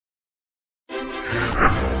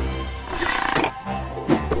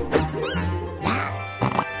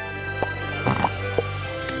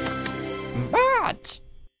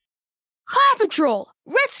Patrol!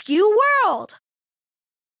 Rescue World!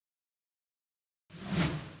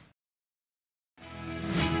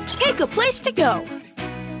 Pick a place to go.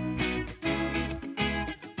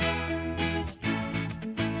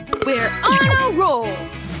 We're on a roll.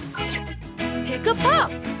 Pick a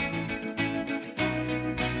pup.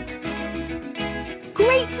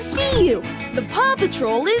 Great to see you. The PAW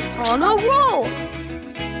Patrol is on a roll.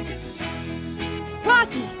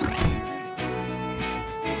 Rocky.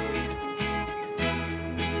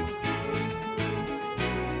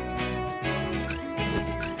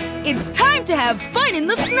 It's time to have fun in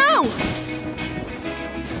the snow!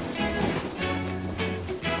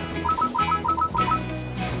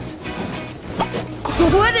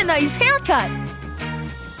 What a nice haircut!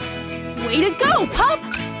 Way to go, pup!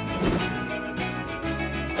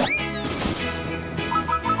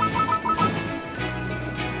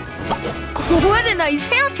 What a nice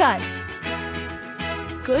haircut!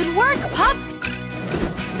 Good work, pup!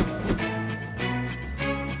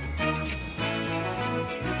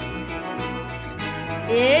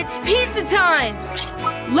 It's pizza time!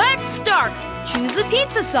 Let's start! Choose the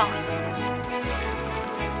pizza sauce.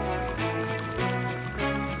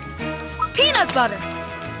 Peanut butter.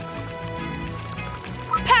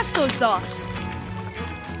 Pesto sauce.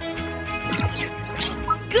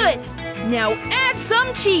 Good! Now add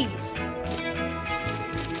some cheese.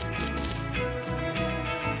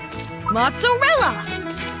 Mozzarella.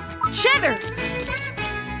 Cheddar.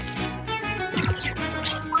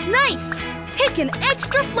 Nice! Pick an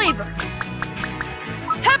extra flavor.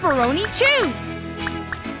 Pepperoni chews.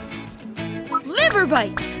 Liver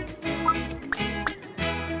bites.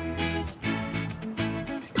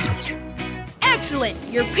 Excellent!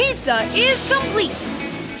 Your pizza is complete.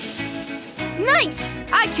 Nice!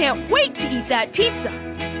 I can't wait to eat that pizza.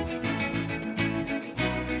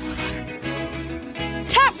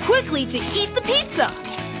 Tap quickly to eat the pizza.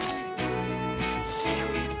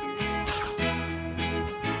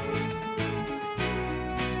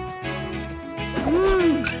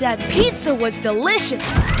 That pizza was delicious.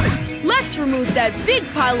 Let's remove that big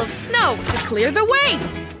pile of snow to clear the way.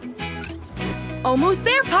 Almost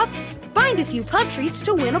there, pup. Find a few pup treats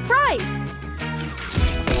to win a prize.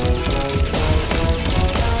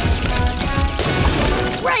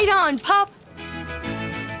 Right on, pup.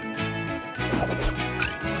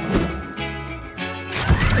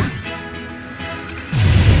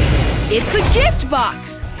 It's a gift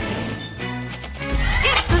box.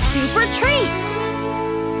 It's a super treat.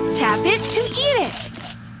 Tap it to eat it.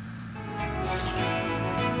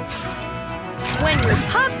 When your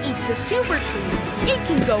pup eats a super treat, it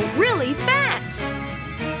can go really fast.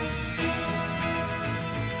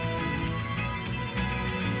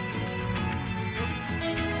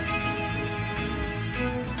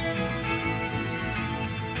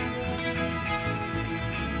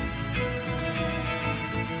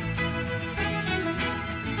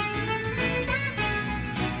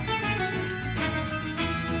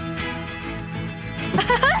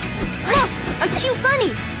 Look, a cute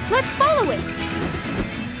bunny. Let's follow it.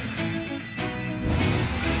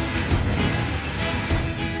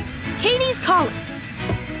 Katie's calling.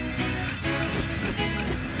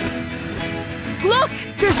 Look,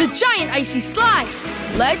 there's a giant icy slide.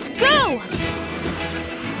 Let's go.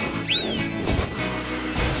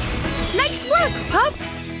 Nice work, pup.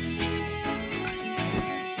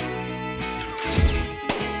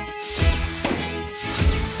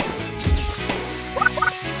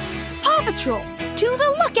 PAW Patrol, to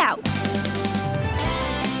the lookout!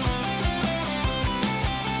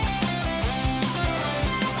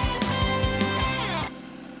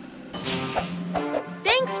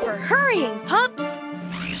 Thanks for hurrying, pups!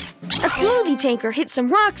 A smoothie tanker hit some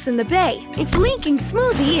rocks in the bay. It's leaking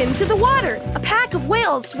smoothie into the water. A pack of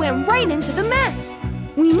whales swam right into the mess.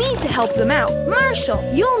 We need to help them out. Marshall,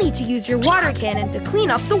 you'll need to use your water cannon to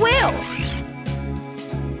clean up the whales.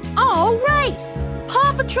 All right!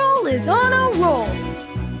 PAW Patrol is on a roll.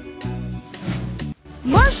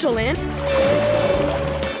 Marshall in.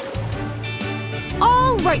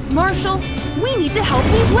 All right, Marshall. We need to help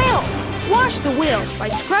these whales. Wash the whales by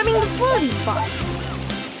scrubbing the smoothie spots.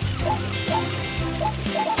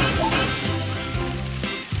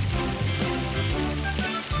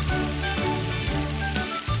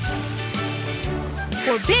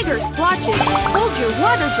 For bigger splotches, hold your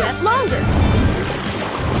water jet longer.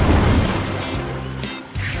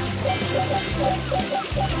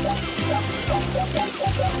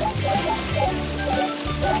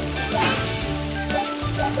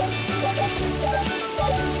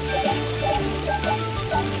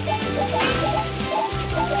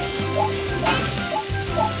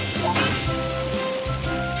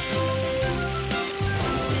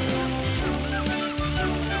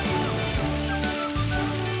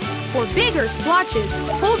 For bigger splotches,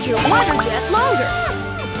 hold your water jet longer.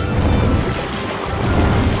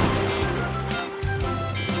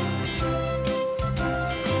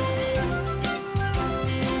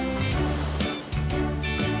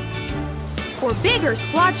 For bigger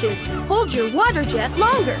splotches, hold your water jet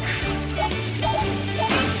longer.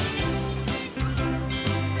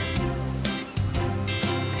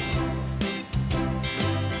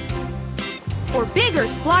 For bigger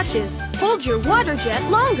splotches, hold your water jet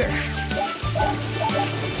longer.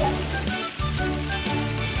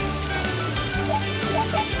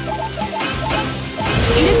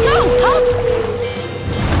 Way to go, Pup!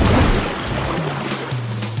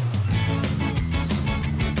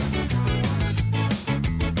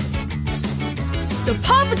 The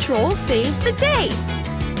PAW Patrol saves the day.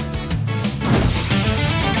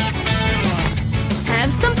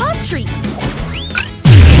 Have some pup treats.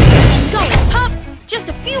 Go, Pup! Just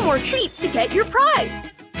a few more treats to get your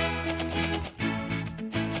prize.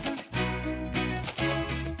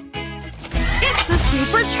 It's a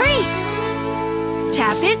super treat!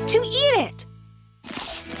 Tap it to eat it.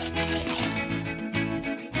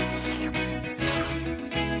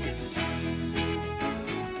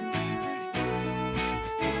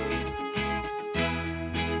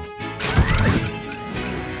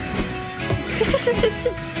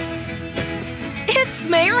 It's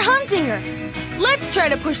Mayor Huntinger. Let's try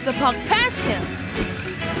to push the puck past him.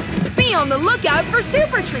 Be on the lookout for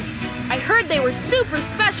super treats. I heard they were super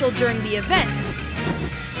special during the event.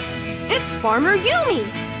 It's Farmer Yumi.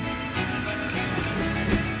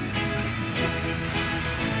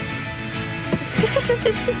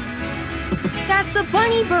 That's a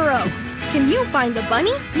bunny burrow. Can you find the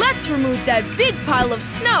bunny? Let's remove that big pile of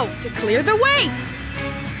snow to clear the way.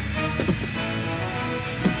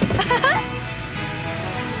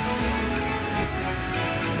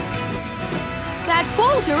 That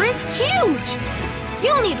boulder is huge!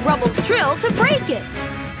 You'll need Rubble's drill to break it.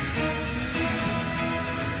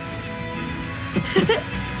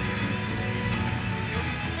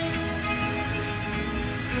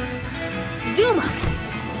 Zuma!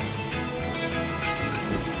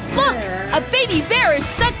 Look! A baby bear is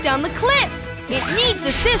stuck down the cliff. It needs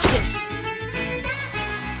assistance.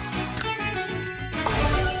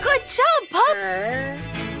 Good job, Pup!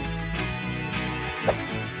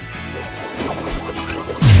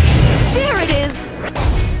 There it is!